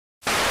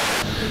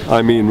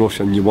I'm Ian Rush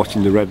and you're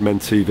watching the Redmen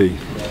TV.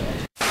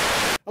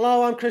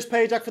 Hello, I'm Chris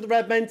Pajak for the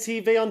Redmen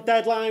TV on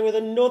Deadline with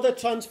another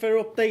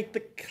transfer update. The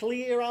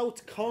clear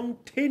out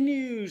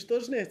continues,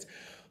 doesn't it?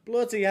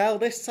 Bloody hell,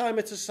 this time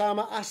it's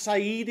Oussama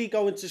Assaidi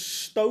going to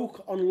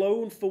Stoke on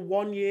loan for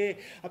 1 year.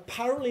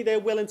 Apparently they're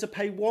willing to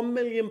pay £1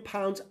 million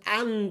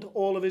and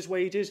all of his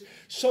wages,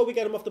 so we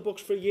get him off the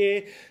books for a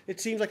year. It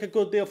seems like a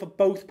good deal for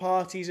both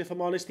parties, if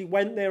I'm honest. He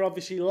went there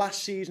obviously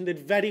last season, did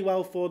very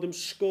well for them,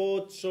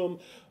 scored some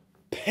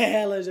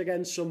pearlers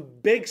against some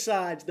big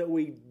sides that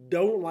we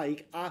don't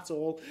like at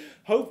all.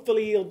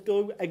 Hopefully he'll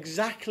do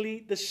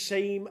exactly the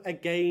same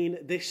again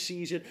this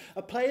season.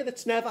 A player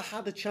that's never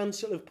had a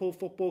chance at Liverpool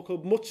Football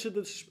Club, much to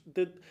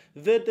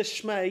the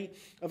dismay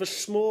of a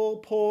small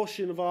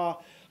portion of our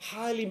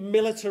highly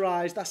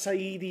militarised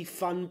Assaidi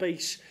fan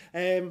base.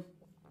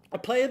 A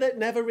player that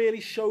never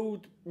really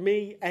showed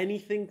me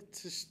anything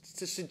to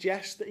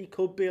suggest that he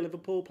could be a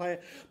Liverpool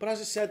player. But as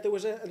I said,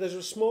 there's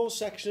a small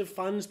section of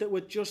fans that were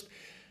just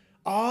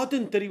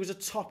ardent that he was a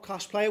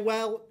top-class player.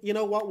 Well, you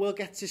know what, we'll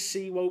get to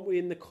see, won't we,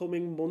 in the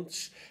coming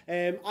months.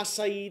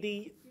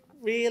 Assaidi,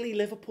 really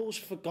Liverpool's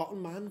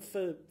forgotten man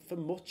for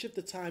much of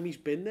the time he's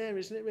been there,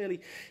 isn't it,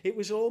 really? It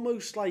was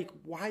almost like,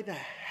 why the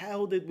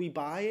hell did we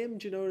buy him?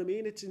 Do you know what I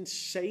mean? It's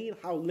insane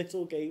how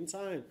little game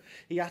time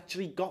he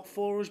actually got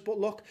for us.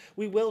 But look,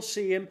 we will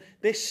see him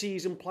this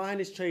season playing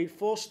his trade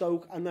for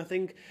Stoke, and I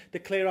think the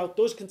clear-out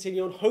does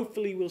continue, and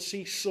hopefully we'll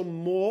see some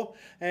more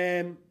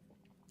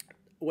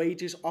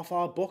wages off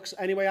our books.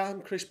 Anyway, I'm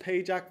Chris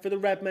Pajak for the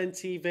Redmen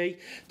TV.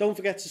 Don't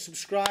forget to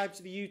subscribe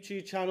to the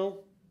YouTube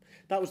channel.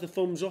 That was the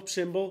thumbs up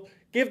symbol.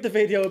 Give the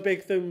video a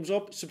big thumbs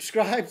up.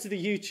 Subscribe to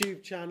the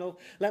YouTube channel.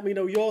 Let me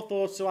know your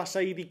thoughts to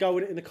Assaidi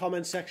going in the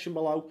comment section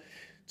below.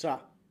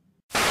 Ta.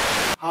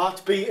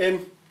 Heart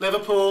beating.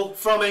 Liverpool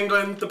from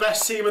England, the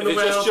best team in the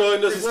world. Just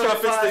joined us, it's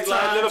Champions League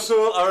line.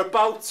 Liverpool are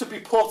about to be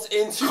put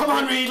into. Come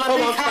on, Reed,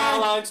 come on,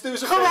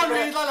 Carlines. Come on,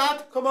 Reed,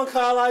 lad. Come on,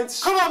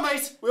 Carlines. Come on,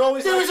 mate. We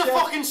always do us a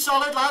fucking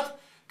solid, lad.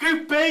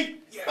 Group B.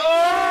 Yeah.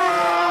 Oh!